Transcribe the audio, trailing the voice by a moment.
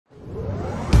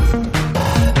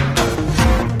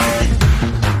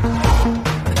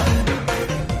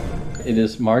It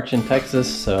is March in Texas,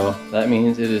 so that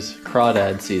means it is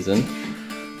crawdad season.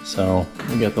 So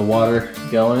we got the water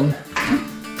going,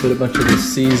 put a bunch of this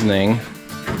seasoning.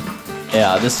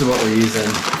 Yeah, this is what we're using.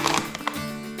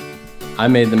 I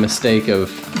made the mistake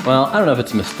of, well, I don't know if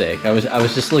it's a mistake. I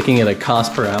was just looking at a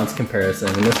cost per ounce comparison,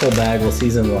 and this whole bag will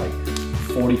season like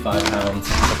 45 pounds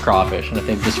of crawfish. And I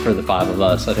think just for the 5 of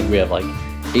us, I think we have like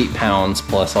 8 pounds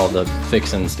plus all the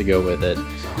fixins to go with it.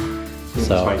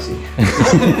 So spicy.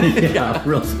 Yeah,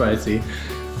 real spicy.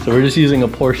 So we're just using a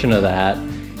portion of that.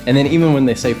 And then even when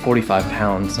they say 45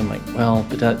 pounds, I'm like, well,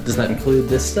 but does that include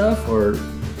this stuff? Or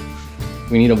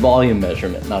we need a volume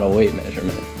measurement, not a weight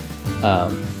measurement.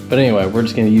 But anyway, we're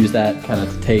just gonna use that kind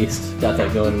of to taste. Got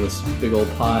that going in this big old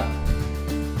pot.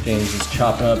 James is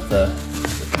chopping up the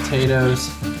potatoes.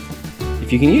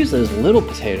 If you can use those little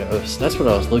potatoes, that's what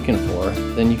I was looking for.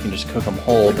 Then you can just cook them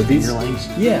whole. But these,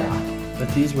 yeah, but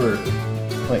these were,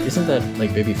 wait, isn't that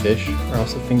like baby fish are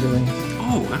also fingerlings?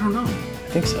 Oh, I don't know. I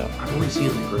think so. I've only seen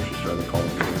it in the grocery store. They call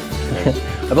them.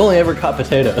 I've only ever caught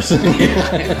potatoes.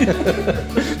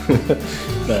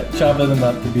 But chopping them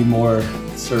up to be more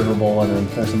servable, and then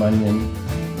throw some onion.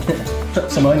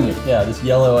 Some onion, yeah, this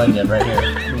yellow onion right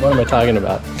here. What am I talking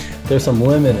about? There's some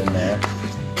lemon in there.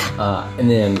 And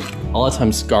then a lot of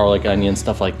times garlic, onion,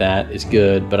 stuff like that is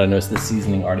good, but I noticed the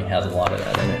seasoning already has a lot of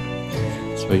that in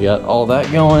it. So we got all that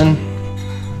going.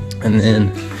 And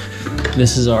then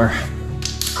this is our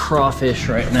crawfish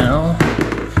right now.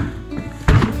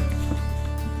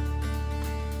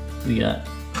 We got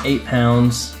 8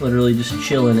 pounds, literally just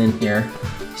chilling in here.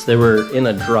 So they were in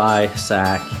a dry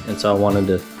sack, and so I wanted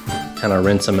to kind of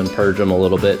rinse them and purge them a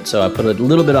little bit. So I put a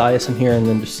little bit of ice in here and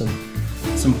then just some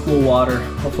cool water.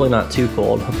 Hopefully not too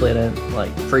cold. Hopefully I didn't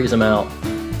like freeze them out.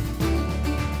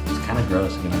 It's kind of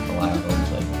gross when you have to lie with them.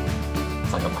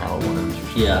 It's like a pile of worms or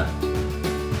something. Yeah.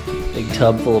 Big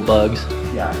tub full of bugs.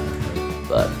 Yeah.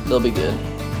 But they'll be good.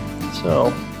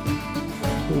 So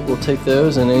we'll take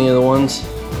those, and any of the ones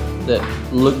that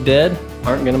look dead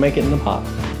aren't gonna make it in the pot.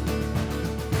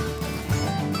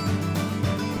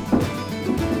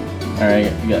 All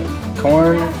right, we got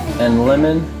corn and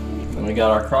lemon, and we got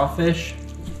our crawfish.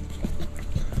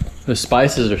 The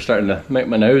spices are starting to make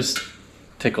my nose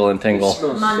tickle and tingle.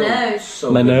 My nose.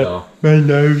 So My good,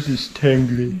 nose is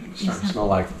tingly. It's starting to smell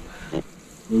like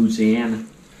Louisiana.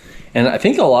 And I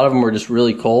think a lot of them were just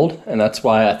really cold, and that's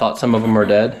why I thought some of them were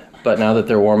dead. But now that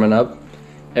they're warming up,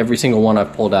 every single one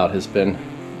I've pulled out has been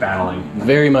Battling.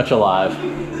 very much alive.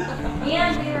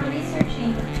 And we were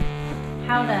researching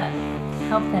how to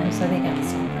help them so they don't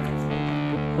suffer.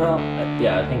 Well,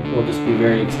 yeah, I think we'll just be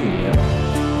very expedient.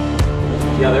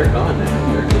 Yeah, they're gone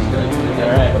now. They're just good.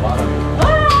 They're All right. at the bottom.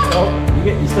 Ah! Oh,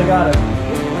 you still got him.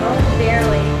 Oh,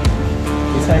 barely.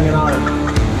 He's hanging on.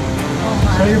 Oh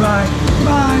my. Say goodbye.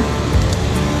 Bye.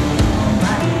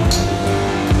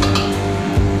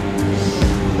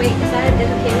 Wait, is that okay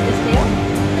with his tail?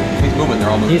 He's moving.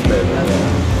 They're all moving. He's moving.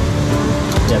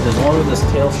 Yeah, if there's one with his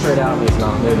tail straight out and he's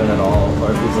not moving at all, or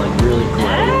if he's like really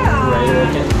gray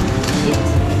looking.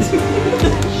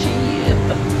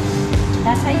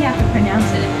 That's how you have to pronounce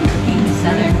it if you're cooking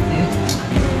Southern food.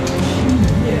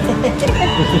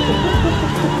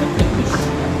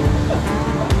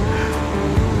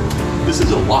 This is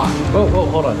a lot. Whoa,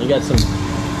 hold on. You got some.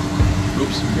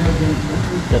 Oops.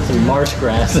 Got some marsh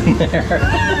grass in there.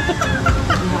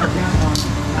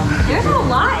 There's a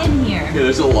lot in here. Yeah,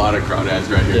 there's a lot of crawdads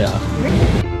right here. Yeah.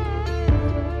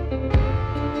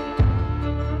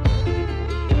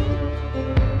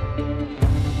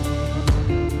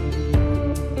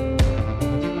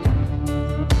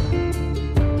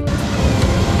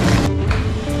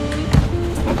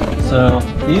 So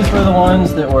these were the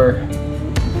ones that were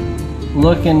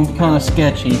looking kind of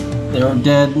sketchy. They were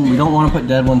dead. We don't want to put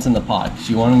dead ones in the pot because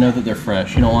you want to know that they're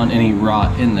fresh. You don't want any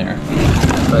rot in there.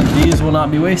 But these will not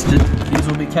be wasted. These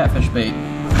will be catfish bait.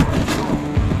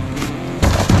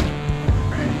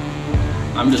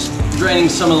 I'm just draining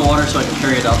some of the water so I can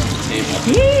carry it out to the table.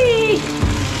 Yee!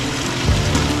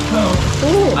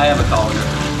 Oh, I have a colander.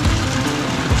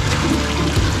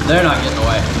 They're not getting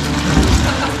away.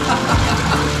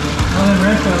 Well, the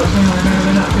rest of us anyway,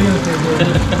 they're not feeling too good.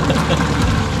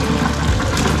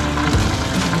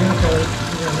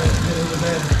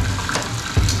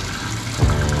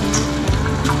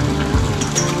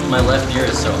 My left ear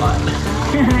is so hot. I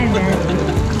bet.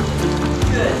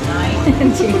 Good night.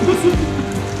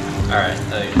 All right, I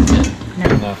think it's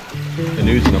good. The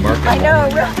news in the market. I know,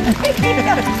 really.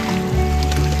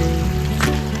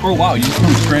 Oh wow, you just put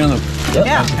them straight on the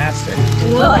Yeah. Fantastic.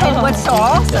 Well, and what's so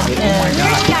awesome is,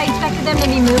 Usually I expected them to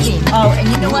be moving. oh, and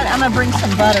you know what? I'm gonna bring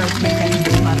some butter. So you can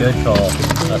use butter. Good call.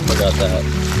 I forgot that.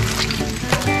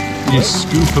 You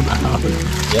scoop them out.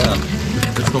 Yeah.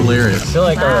 It's hilarious. I feel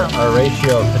like our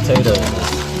ratio of potatoes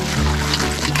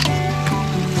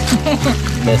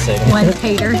is missing. One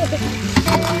tater.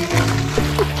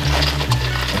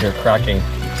 You're cracking.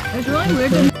 It's really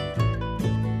weird to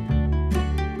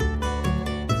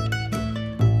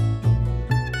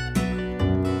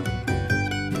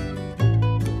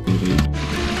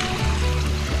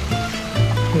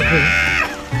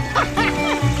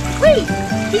Wait,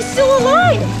 he's still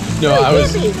alive. No,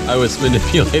 I was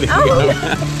manipulating him.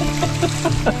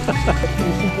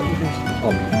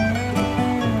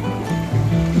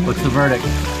 What's the verdict?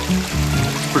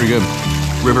 Pretty good.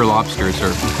 River lobsters or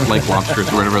lake lobsters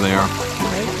or whatever they are.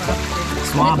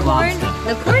 Swamp lobster.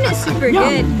 The corn is super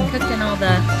good, cooked in all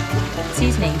the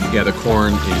seasoning. Yeah, the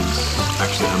corn is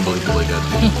actually unbelievably good.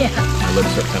 Yeah. My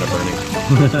lips are kind of burning.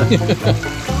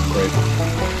 Great.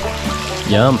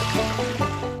 Yum.